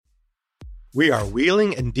We are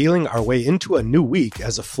wheeling and dealing our way into a new week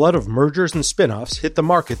as a flood of mergers and spin-offs hit the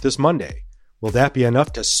market this Monday. Will that be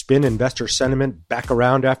enough to spin investor sentiment back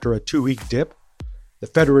around after a 2-week dip? The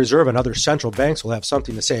Federal Reserve and other central banks will have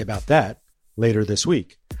something to say about that later this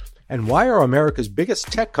week. And why are America's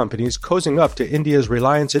biggest tech companies cozying up to India's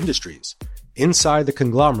Reliance Industries, inside the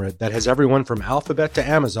conglomerate that has everyone from Alphabet to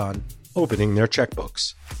Amazon opening their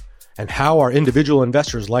checkbooks? And how are individual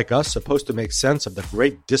investors like us supposed to make sense of the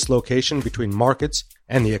great dislocation between markets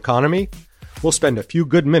and the economy? We'll spend a few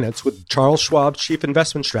good minutes with Charles Schwab's chief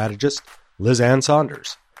investment strategist, Liz Ann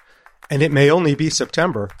Saunders. And it may only be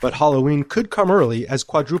September, but Halloween could come early as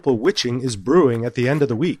quadruple witching is brewing at the end of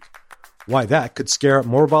the week. Why that could scare up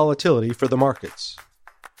more volatility for the markets.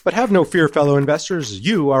 But have no fear, fellow investors.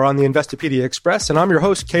 You are on the Investopedia Express, and I'm your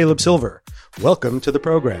host, Caleb Silver. Welcome to the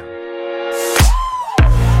program.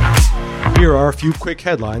 Here are a few quick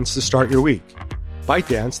headlines to start your week.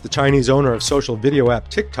 ByteDance, the Chinese owner of social video app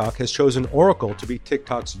TikTok, has chosen Oracle to be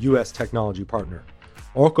TikTok's U.S. technology partner.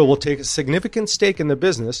 Oracle will take a significant stake in the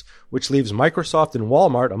business, which leaves Microsoft and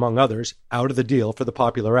Walmart, among others, out of the deal for the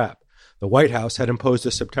popular app. The White House had imposed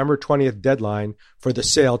a September 20th deadline for the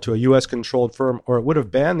sale to a U.S.-controlled firm, or it would have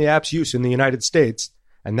banned the app's use in the United States,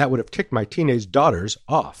 and that would have ticked my teenage daughters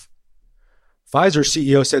off. Pfizer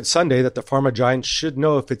CEO said Sunday that the pharma giant should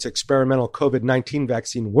know if its experimental COVID-19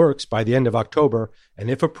 vaccine works by the end of October, and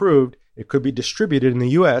if approved, it could be distributed in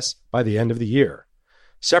the U.S. by the end of the year.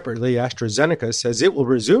 Separately, AstraZeneca says it will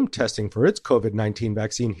resume testing for its COVID-19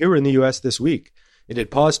 vaccine here in the U.S. this week. It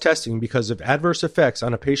had paused testing because of adverse effects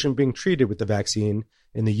on a patient being treated with the vaccine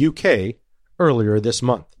in the UK earlier this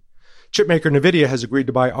month. Chipmaker NVIDIA has agreed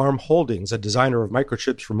to buy ARM Holdings, a designer of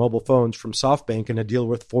microchips for mobile phones, from SoftBank in a deal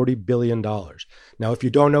worth $40 billion. Now, if you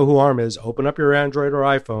don't know who ARM is, open up your Android or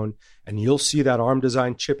iPhone, and you'll see that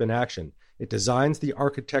ARM-designed chip in action. It designs the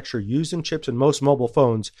architecture used in chips in most mobile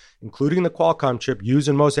phones, including the Qualcomm chip used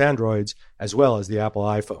in most Androids, as well as the Apple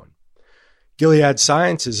iPhone. Gilead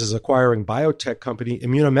Sciences is acquiring biotech company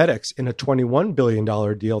Immunomedics in a $21 billion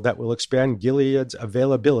deal that will expand Gilead's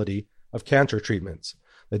availability of cancer treatments.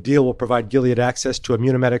 The deal will provide Gilead access to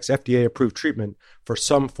Immunomedics' FDA-approved treatment for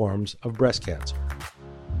some forms of breast cancer.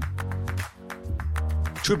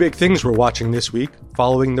 Two big things we're watching this week,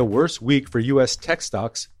 following the worst week for U.S. tech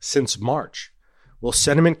stocks since March. Will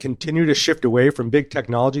sentiment continue to shift away from big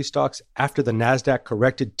technology stocks after the Nasdaq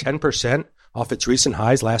corrected 10% off its recent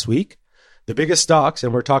highs last week? The biggest stocks,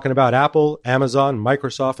 and we're talking about Apple, Amazon,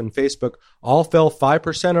 Microsoft, and Facebook, all fell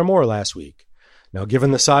 5% or more last week. Now,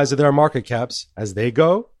 given the size of their market caps, as they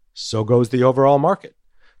go, so goes the overall market.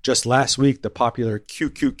 Just last week, the popular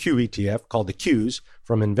QQQ ETF, called the Qs,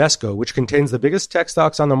 from Invesco, which contains the biggest tech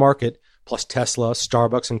stocks on the market, plus Tesla,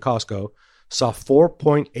 Starbucks, and Costco, saw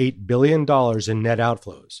 $4.8 billion in net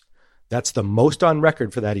outflows. That's the most on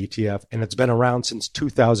record for that ETF, and it's been around since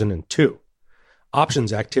 2002.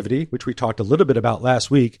 Options activity, which we talked a little bit about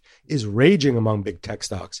last week, is raging among big tech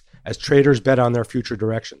stocks as traders bet on their future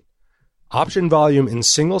direction. Option volume in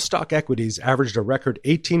single stock equities averaged a record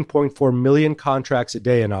 18.4 million contracts a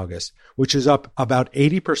day in August, which is up about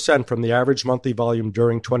 80% from the average monthly volume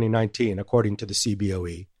during 2019, according to the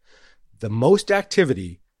CBOE. The most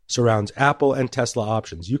activity surrounds Apple and Tesla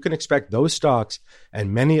options. You can expect those stocks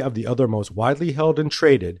and many of the other most widely held and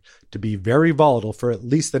traded to be very volatile for at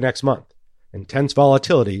least the next month. Intense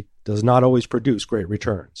volatility does not always produce great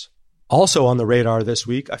returns. Also on the radar this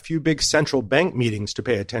week, a few big central bank meetings to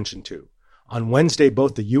pay attention to. On Wednesday,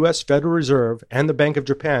 both the U.S. Federal Reserve and the Bank of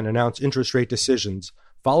Japan announced interest rate decisions,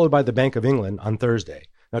 followed by the Bank of England on Thursday.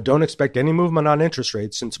 Now, don't expect any movement on interest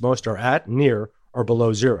rates since most are at, near, or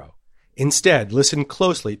below zero. Instead, listen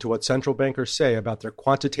closely to what central bankers say about their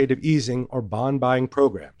quantitative easing or bond buying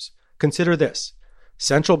programs. Consider this.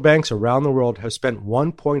 Central banks around the world have spent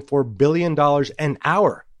 $1.4 billion an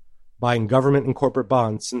hour buying government and corporate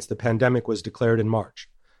bonds since the pandemic was declared in March.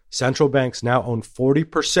 Central banks now own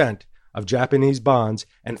 40% of Japanese bonds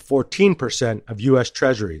and 14% of U.S.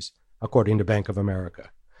 treasuries, according to Bank of America.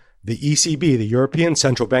 The ECB, the European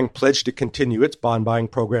Central Bank, pledged to continue its bond buying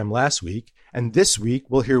program last week, and this week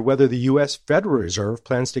we'll hear whether the U.S. Federal Reserve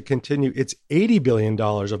plans to continue its $80 billion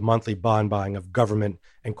of monthly bond buying of government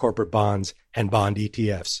and corporate bonds and bond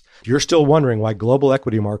ETFs. If you're still wondering why global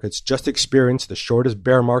equity markets just experienced the shortest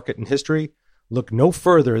bear market in history, look no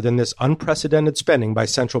further than this unprecedented spending by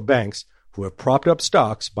central banks who have propped up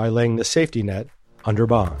stocks by laying the safety net under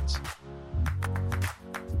bonds.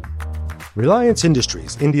 Reliance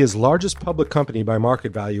Industries, India's largest public company by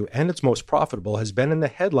market value and its most profitable, has been in the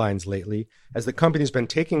headlines lately as the company's been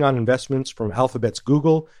taking on investments from Alphabet's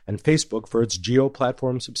Google and Facebook for its Geo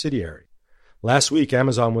platform subsidiary. Last week,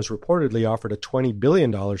 Amazon was reportedly offered a $20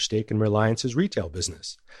 billion stake in Reliance's retail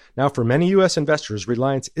business. Now, for many U.S. investors,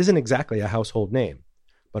 Reliance isn't exactly a household name.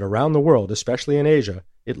 But around the world, especially in Asia,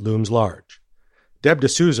 it looms large. Deb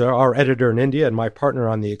D'Souza, our editor in India and my partner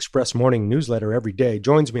on the Express morning newsletter every day,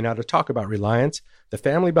 joins me now to talk about Reliance, the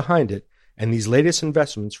family behind it, and these latest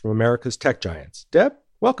investments from America's tech giants. Deb,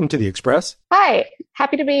 welcome to the Express. Hi,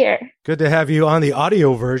 happy to be here. Good to have you on the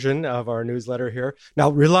audio version of our newsletter here.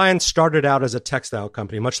 Now, Reliance started out as a textile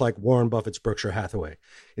company, much like Warren Buffett's Berkshire Hathaway.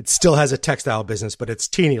 It still has a textile business, but it's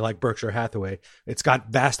teeny like Berkshire Hathaway. It's got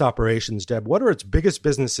vast operations. Deb, what are its biggest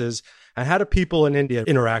businesses, and how do people in India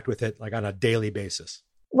interact with it like on a daily basis?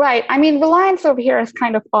 Right. I mean, Reliance over here is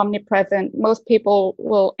kind of omnipresent. Most people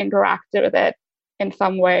will interact with it in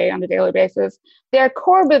some way on a daily basis. Their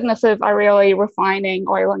core businesses are really refining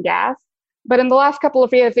oil and gas. But in the last couple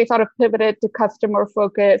of years, they sort of pivoted to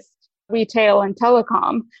customer-focused retail and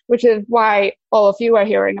telecom, which is why all of you are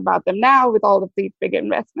hearing about them now with all of these big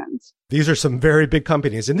investments. These are some very big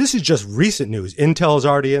companies. And this is just recent news. Intel is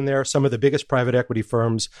already in there. Some of the biggest private equity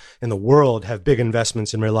firms in the world have big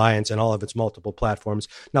investments in Reliance and all of its multiple platforms.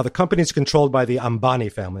 Now, the company is controlled by the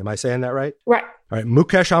Ambani family. Am I saying that right? Right. All right.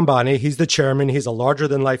 Mukesh Ambani, he's the chairman. He's a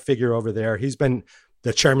larger-than-life figure over there. He's been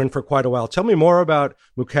the chairman for quite a while. Tell me more about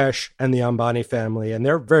Mukesh and the Ambani family and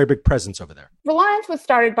their very big presence over there. Reliance was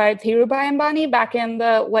started by Dhirubhai Ambani back in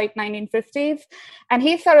the late 1950s, and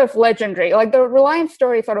he's sort of legendary. Like the Reliance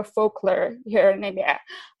story is sort of folklore here in India.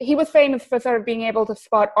 He was famous for sort of being able to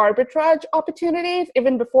spot arbitrage opportunities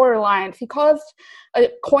even before Reliance. He caused a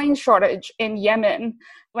coin shortage in Yemen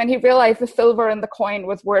when he realized the silver in the coin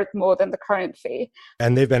was worth more than the currency.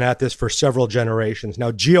 And they've been at this for several generations.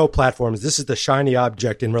 Now, Jio Platforms, this is the shiny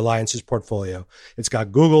object in Reliance's portfolio. It's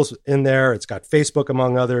got Google's in there. It's got Facebook,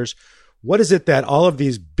 among others. What is it that all of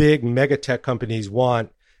these big mega tech companies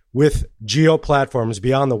want with Jio Platforms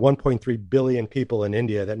beyond the 1.3 billion people in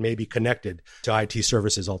India that may be connected to IT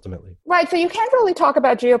services ultimately? Right. So you can't really talk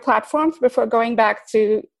about Jio Platforms before going back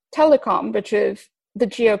to telecom, which is the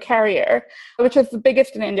Jio carrier, which is the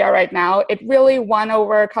biggest in India right now. It really won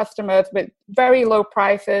over customers with very low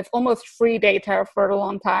prices, almost free data for a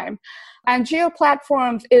long time. And Jio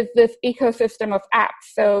Platforms is this ecosystem of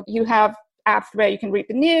apps. So you have apps where you can read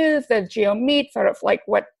the news, there's Jio Meet, sort of like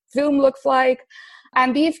what Zoom looks like.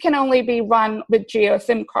 And these can only be run with Jio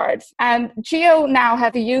SIM cards. And Jio now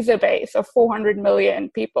has a user base of 400 million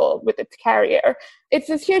people with its carrier. It's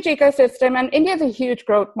this huge ecosystem, and India is a huge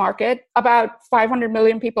growth market. About 500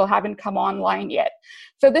 million people haven't come online yet.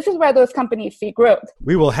 So this is where those companies see growth.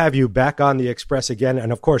 We will have you back on the Express again.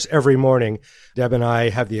 And of course, every morning, Deb and I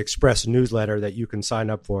have the Express newsletter that you can sign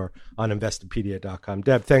up for on Investopedia.com.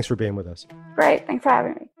 Deb, thanks for being with us. Great. Thanks for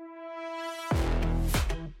having me.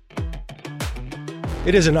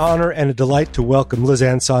 It is an honor and a delight to welcome Liz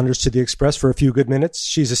Ann Saunders to the Express for a few good minutes.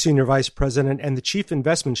 She's a senior vice president and the chief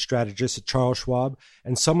investment strategist at Charles Schwab,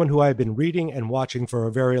 and someone who I've been reading and watching for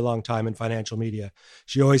a very long time in financial media.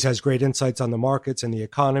 She always has great insights on the markets and the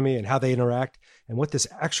economy and how they interact and what this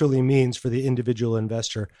actually means for the individual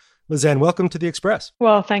investor. Liz Ann, welcome to the Express.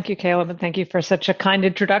 Well, thank you, Caleb, and thank you for such a kind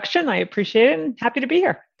introduction. I appreciate it and happy to be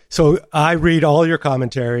here. So I read all your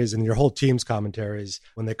commentaries and your whole team's commentaries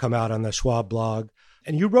when they come out on the Schwab blog.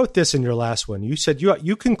 And you wrote this in your last one. You said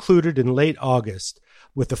you concluded in late August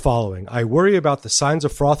with the following: I worry about the signs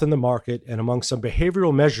of froth in the market and among some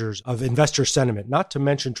behavioral measures of investor sentiment, not to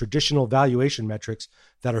mention traditional valuation metrics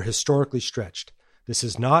that are historically stretched. This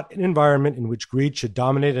is not an environment in which greed should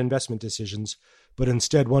dominate investment decisions, but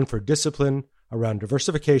instead one for discipline around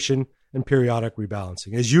diversification and periodic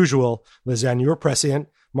rebalancing. As usual, Liz Ann, you're prescient.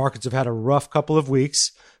 Markets have had a rough couple of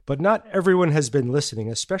weeks, but not everyone has been listening,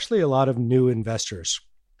 especially a lot of new investors.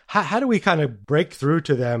 How do we kind of break through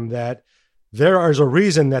to them that there is a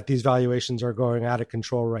reason that these valuations are going out of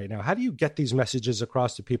control right now? How do you get these messages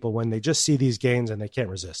across to people when they just see these gains and they can't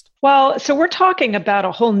resist? Well, so we're talking about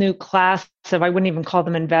a whole new class of, I wouldn't even call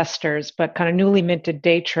them investors, but kind of newly minted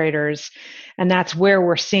day traders. And that's where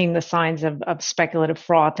we're seeing the signs of speculative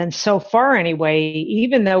froth. And so far anyway,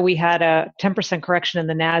 even though we had a 10% correction in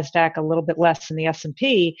the NASDAQ, a little bit less in the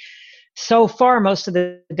S&P, so far, most of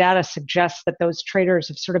the data suggests that those traders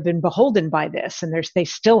have sort of been beholden by this, and they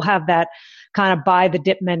still have that kind of buy the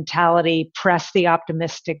dip mentality, press the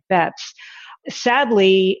optimistic bets.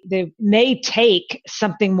 Sadly, they may take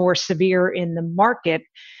something more severe in the market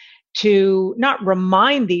to not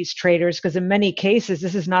remind these traders, because in many cases,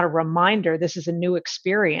 this is not a reminder, this is a new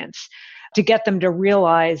experience, to get them to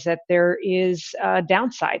realize that there is a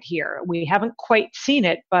downside here. We haven't quite seen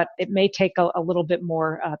it, but it may take a little bit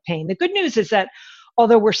more pain. The good news is that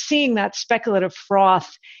although we're seeing that speculative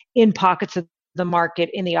froth in pockets of the market,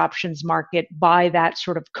 in the options market, by that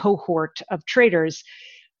sort of cohort of traders,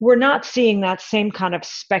 we're not seeing that same kind of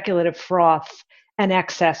speculative froth and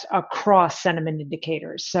excess across sentiment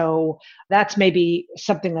indicators. So that's maybe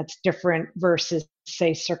something that's different versus,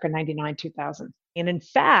 say, circa 99, 2000. And in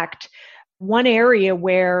fact, one area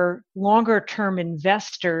where longer term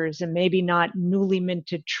investors and maybe not newly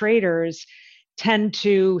minted traders tend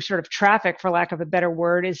to sort of traffic, for lack of a better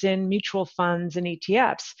word, is in mutual funds and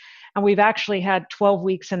ETFs. And we've actually had 12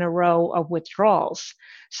 weeks in a row of withdrawals.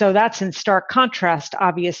 So that's in stark contrast,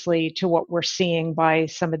 obviously, to what we're seeing by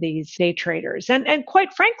some of these day traders. And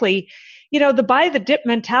quite frankly, the buy the dip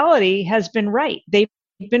mentality has been right. They've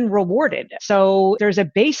been rewarded. So there's a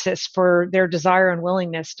basis for their desire and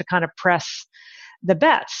willingness to kind of press the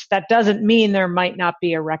bets. That doesn't mean there might not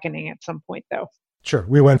be a reckoning at some point, though. Sure.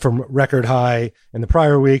 We went from record high in the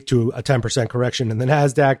prior week to a 10% correction in the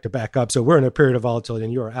NASDAQ to back up. So we're in a period of volatility,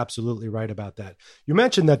 and you are absolutely right about that. You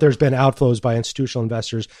mentioned that there's been outflows by institutional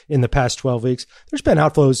investors in the past 12 weeks. There's been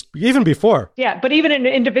outflows even before. Yeah, but even in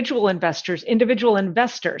individual investors,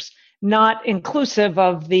 not inclusive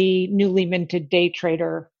of the newly minted day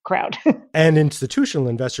trader crowd. And institutional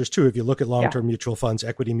investors too, if you look at long-term mutual funds,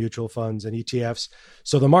 equity mutual funds, and ETFs.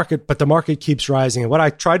 So the market keeps rising. And what I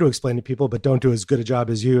try to explain to people, but don't do as good a job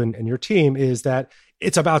as you and your team, is that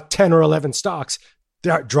it's about 10 or 11 stocks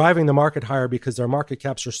that are driving the market higher because their market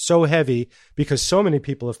caps are so heavy, because so many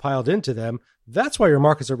people have piled into them. That's why your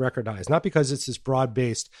markets are record highs, not because it's this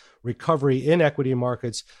broad-based recovery in equity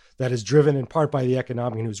markets that is driven in part by the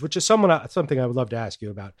economic news, which is something I would love to ask you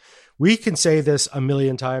about. We can say this a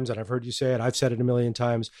million times, and I've heard you say it. I've said it a million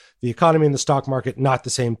times. The economy and the stock market, not the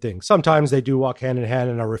same thing. Sometimes they do walk hand in hand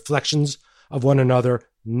and are reflections of one another.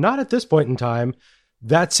 Not at this point in time.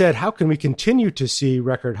 That said, how can we continue to see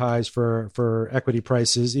record highs for equity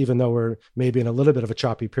prices, even though we're maybe in a little bit of a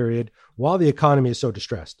choppy period, while the economy is so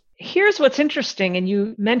distressed? Here's what's interesting, and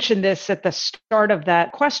you mentioned this at the start of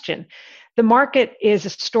that question. The market is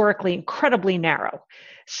historically incredibly narrow.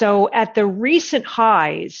 So at the recent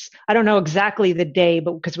highs, I don't know exactly the day,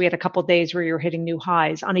 but because we had a couple of days where you're hitting new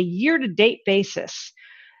highs, on a year-to-date basis,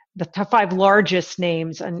 the top 5 largest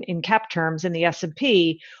names in cap terms in the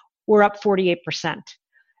S&P were up 48%.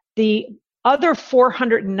 The other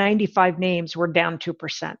 495 names were down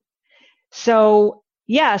 2%. So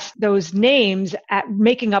yes, those names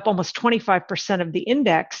making up almost 25% of the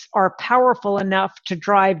index are powerful enough to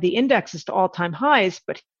drive the indexes to all-time highs.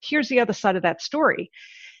 But here's the other side of that story.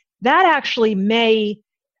 That actually may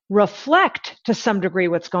reflect to some degree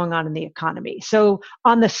what's going on in the economy. So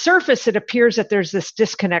on the surface, it appears that there's this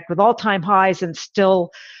disconnect with all-time highs and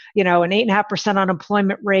still, an 8.5%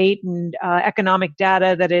 unemployment rate and economic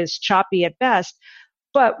data that is choppy at best.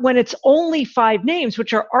 But when it's only 5 names,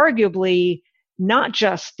 which are arguably not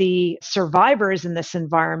just the survivors in this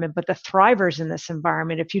environment, but the thrivers in this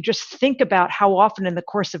environment, if you just think about how often in the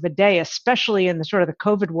course of a day, especially in the sort of the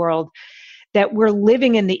COVID world, that we're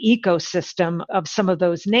living in the ecosystem of some of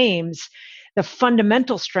those names, the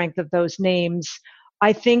fundamental strength of those names,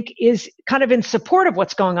 I think, is kind of in support of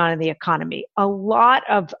what's going on in the economy. A lot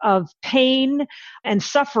of pain and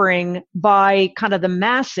suffering by kind of the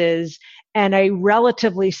masses and a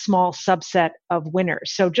relatively small subset of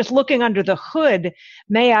winners. So just looking under the hood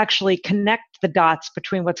may actually connect the dots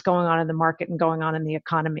between what's going on in the market and going on in the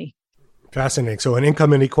economy. Fascinating. So an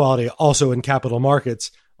income inequality also in capital markets,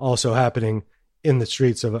 also happening in the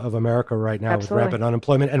streets of America right now. Absolutely. With rapid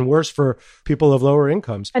unemployment, and worse for people of lower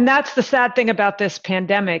incomes. And that's the sad thing about this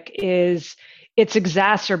pandemic, is it's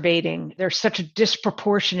exacerbating. There's such a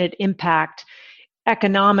disproportionate impact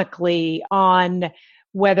economically on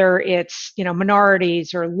whether it's,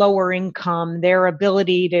 minorities or lower income, their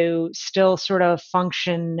ability to still sort of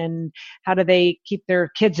function, and how do they keep their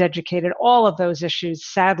kids educated, all of those issues.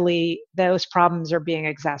 Sadly, those problems are being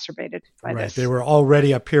exacerbated by this. They were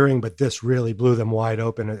already appearing, but this really blew them wide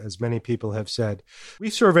open, as many people have said. We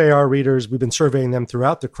survey our readers. We've been surveying them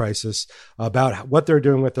throughout the crisis about what they're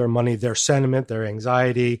doing with their money, their sentiment, their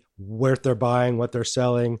anxiety, where they're buying, what they're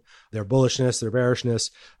selling, their bullishness, their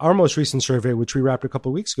bearishness. Our most recent survey, which we wrapped a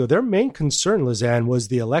couple of weeks ago, their main concern, Lizanne, was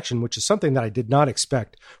the election, which is something that I did not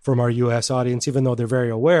expect from our U.S. audience, even though they're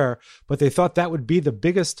very aware. But they thought that would be the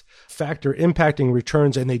biggest factor impacting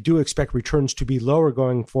returns, and they do expect returns to be lower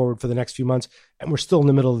going forward for the next few months. And we're still in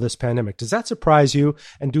the middle of this pandemic. Does that surprise you?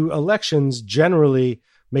 And do elections generally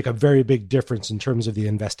make a very big difference in terms of the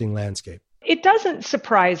investing landscape? It doesn't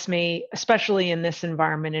surprise me, especially in this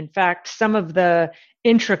environment. In fact, some of the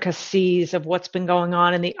intricacies of what's been going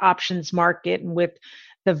on in the options market and with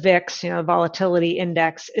the VIX, volatility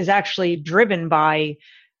index, is actually driven by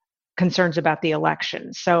concerns about the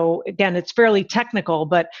election. So again, it's fairly technical,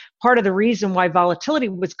 but part of the reason why volatility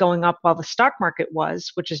was going up while the stock market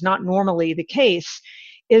was, which is not normally the case,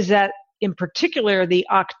 is that in particular, the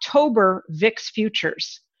October VIX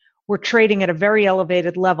futures were trading at a very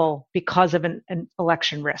elevated level because of an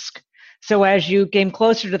election risk. So as you came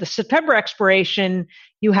closer to the September expiration,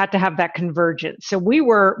 you had to have that convergence. So we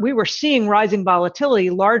were seeing rising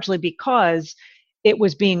volatility largely because it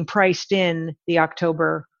was being priced in the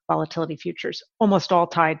October volatility futures, almost all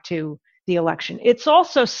tied to the election. It's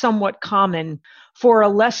also somewhat common for a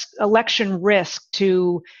less election risk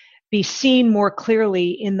to be seen more clearly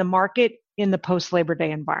in the market in the post-Labor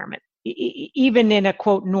Day environment, even in a,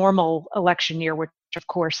 quote, normal election year, which of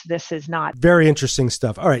course this is not. Very interesting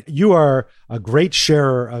stuff. All right. You are a great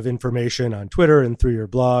sharer of information on Twitter and through your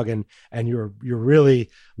blog, and you really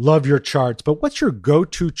love your charts. But what's your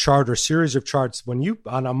go-to chart or series of charts when you,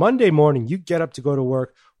 on a Monday morning, you get up to go to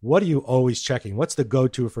work? What are you always checking? What's the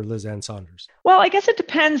go-to for Liz Ann Saunders? Well, I guess it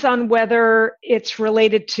depends on whether it's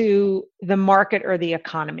related to the market or the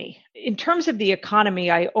economy. In terms of the economy,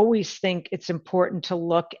 I always think it's important to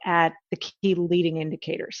look at the key leading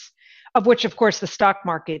indicators, of which, of course, the stock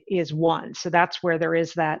market is one. So that's where there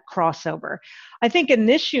is that crossover. I think in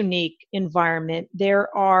this unique environment, there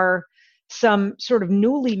are some sort of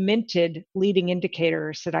newly minted leading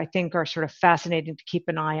indicators that I think are sort of fascinating to keep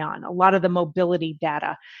an eye on. A lot of the mobility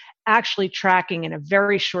data actually tracking in a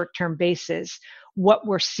very short-term basis what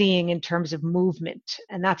we're seeing in terms of movement.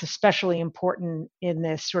 And that's especially important in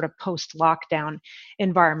this sort of post-lockdown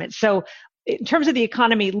environment. So in terms of the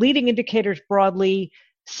economy, leading indicators broadly,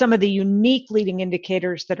 some of the unique leading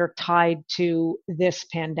indicators that are tied to this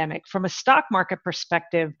pandemic. From a stock market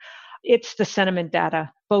perspective, it's the sentiment data,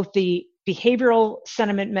 both the behavioral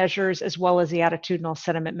sentiment measures as well as the attitudinal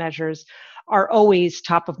sentiment measures are always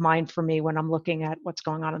top of mind for me when I'm looking at what's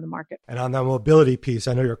going on in the market. And on the mobility piece,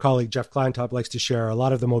 I know your colleague Jeff Kleintop likes to share a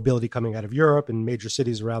lot of the mobility coming out of Europe and major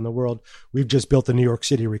cities around the world. We've just built the New York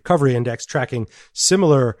City Recovery Index tracking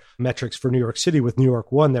similar metrics for New York City with New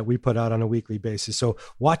York One that we put out on a weekly basis. So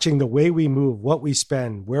watching the way we move, what we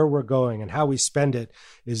spend, where we're going, and how we spend it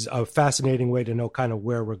is a fascinating way to know kind of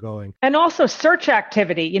where we're going. And also search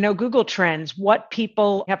activity, Google Trends, what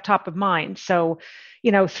people have top of mind. So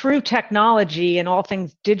through technology and all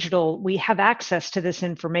things digital, we have access to this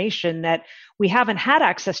information that we haven't had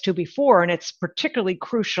access to before. And it's particularly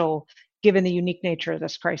crucial given the unique nature of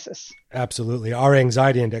this crisis. Absolutely. Our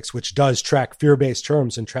anxiety index, which does track fear-based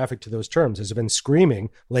terms and traffic to those terms, has been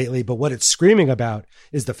screaming lately. But what it's screaming about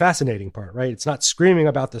is the fascinating part, right? It's not screaming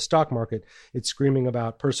about the stock market. It's screaming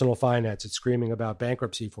about personal finance. It's screaming about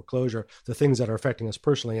bankruptcy, foreclosure, the things that are affecting us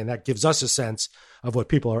personally. And that gives us a sense of what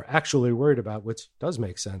people are actually worried about, which does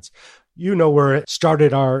make sense. We're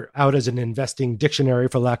started out as an investing dictionary,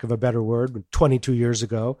 for lack of a better word, 22 years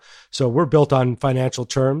ago. So we're built on financial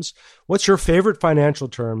terms. What's your favorite financial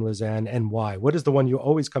term, Liz Ann, and why? What is the one you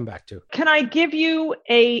always come back to? Can I give you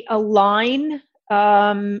a line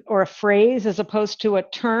or a phrase as opposed to a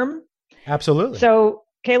term? Absolutely. So,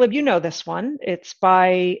 Caleb, you know this one. It's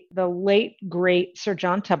by the late, great Sir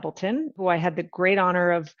John Templeton, who I had the great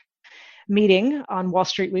honor of meeting on Wall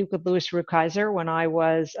Street Week with Louis Rukeyser when I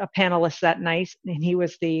was a panelist that night, and he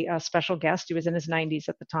was the special guest. He was in his 90s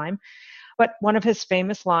at the time. But one of his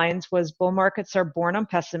famous lines was, "Bull markets are born on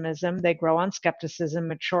pessimism, they grow on skepticism,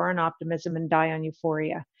 mature on optimism, and die on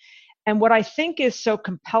euphoria." And what I think is so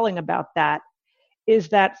compelling about that is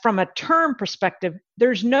that from a term perspective,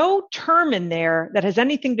 there's no term in there that has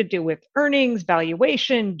anything to do with earnings,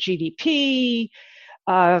 valuation, GDP,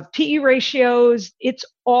 PE ratios. It's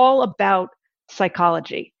all about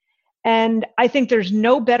psychology. And I think there's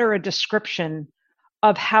no better a description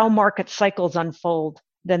of how market cycles unfold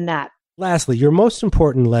than that. Lastly, your most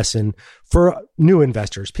important lesson for new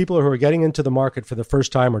investors, people who are getting into the market for the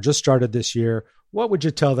first time or just started this year, what would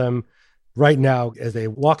you tell them right now as they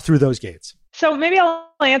walk through those gates? So maybe I'll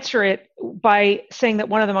answer it by saying that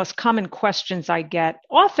one of the most common questions I get,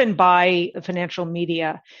 often by the financial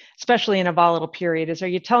media, especially in a volatile period, is, are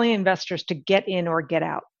you telling investors to get in or get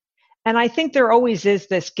out? And I think there always is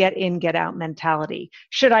this get in, get out mentality.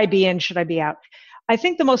 Should I be in? Should I be out? I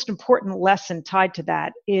think the most important lesson tied to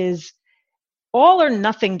that is all or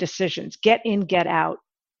nothing decisions, get in, get out.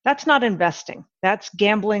 That's not investing. That's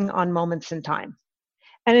gambling on moments in time.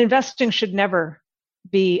 And investing should never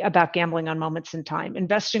be about gambling on moments in time.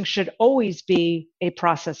 Investing should always be a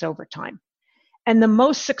process over time. And the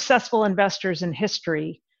most successful investors in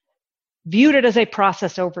history viewed it as a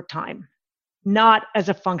process over time, not as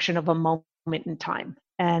a function of a moment in time.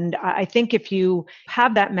 And I think if you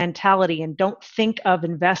have that mentality and don't think of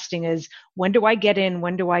investing as when do I get in,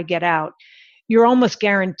 when do I get out, you're almost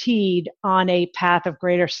guaranteed on a path of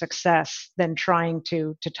greater success than trying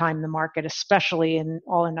to time the market, especially in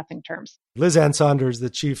all or nothing terms. Liz Ann Saunders,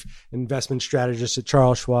 the Chief Investment Strategist at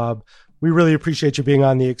Charles Schwab. We really appreciate you being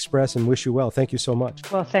on The Express and wish you well. Thank you so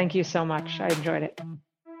much. Well, thank you so much. I enjoyed it.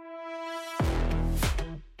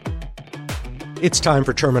 It's time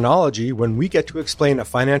for Terminology, when we get to explain a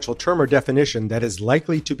financial term or definition that is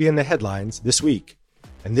likely to be in the headlines this week.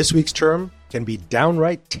 And this week's term can be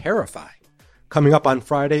downright terrifying. Coming up on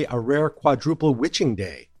Friday, a rare quadruple witching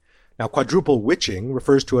day. Now, quadruple witching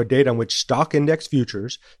refers to a date on which stock index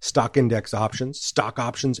futures, stock index options, stock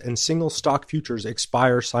options, and single stock futures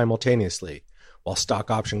expire simultaneously. While stock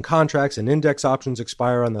option contracts and index options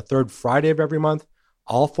expire on the third Friday of every month,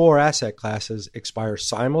 all four asset classes expire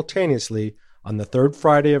simultaneously on the third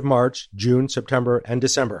Friday of March, June, September, and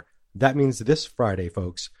December. That means this Friday,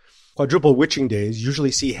 folks. Quadruple witching days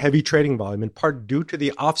usually see heavy trading volume, in part due to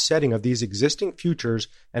the offsetting of these existing futures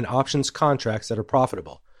and options contracts that are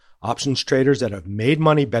profitable. Options traders that have made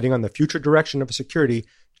money betting on the future direction of a security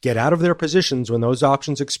get out of their positions when those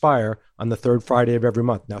options expire on the third Friday of every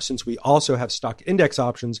month. Now, since we also have stock index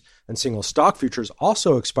options and single stock futures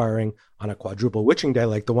also expiring on a quadruple witching day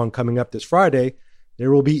like the one coming up this Friday,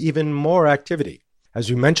 there will be even more activity. As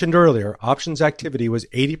we mentioned earlier, options activity was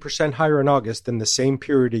 80% higher in August than the same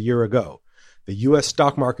period a year ago. The U.S.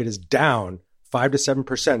 stock market is down 5 to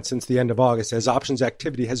 7% since the end of August, as options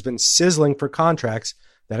activity has been sizzling for contracts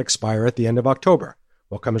that expire at the end of October.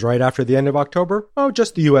 What comes right after the end of October? Oh,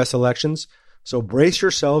 just the U.S. elections. So brace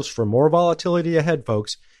yourselves for more volatility ahead,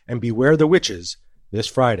 folks, and beware the witches this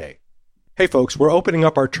Friday. Hey folks, we're opening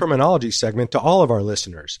up our terminology segment to all of our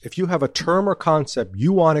listeners. If you have a term or concept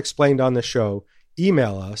you want explained on the show,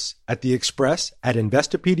 email us at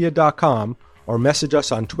theexpress@investopedia.com or message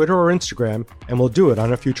us on Twitter or Instagram, and we'll do it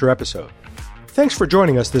on a future episode. Thanks for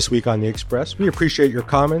joining us this week on The Express. We appreciate your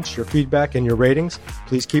comments, your feedback, and your ratings.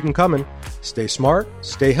 Please keep them coming. Stay smart,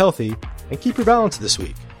 stay healthy, and keep your balance this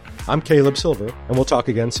week. I'm Caleb Silver, and we'll talk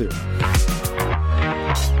again soon.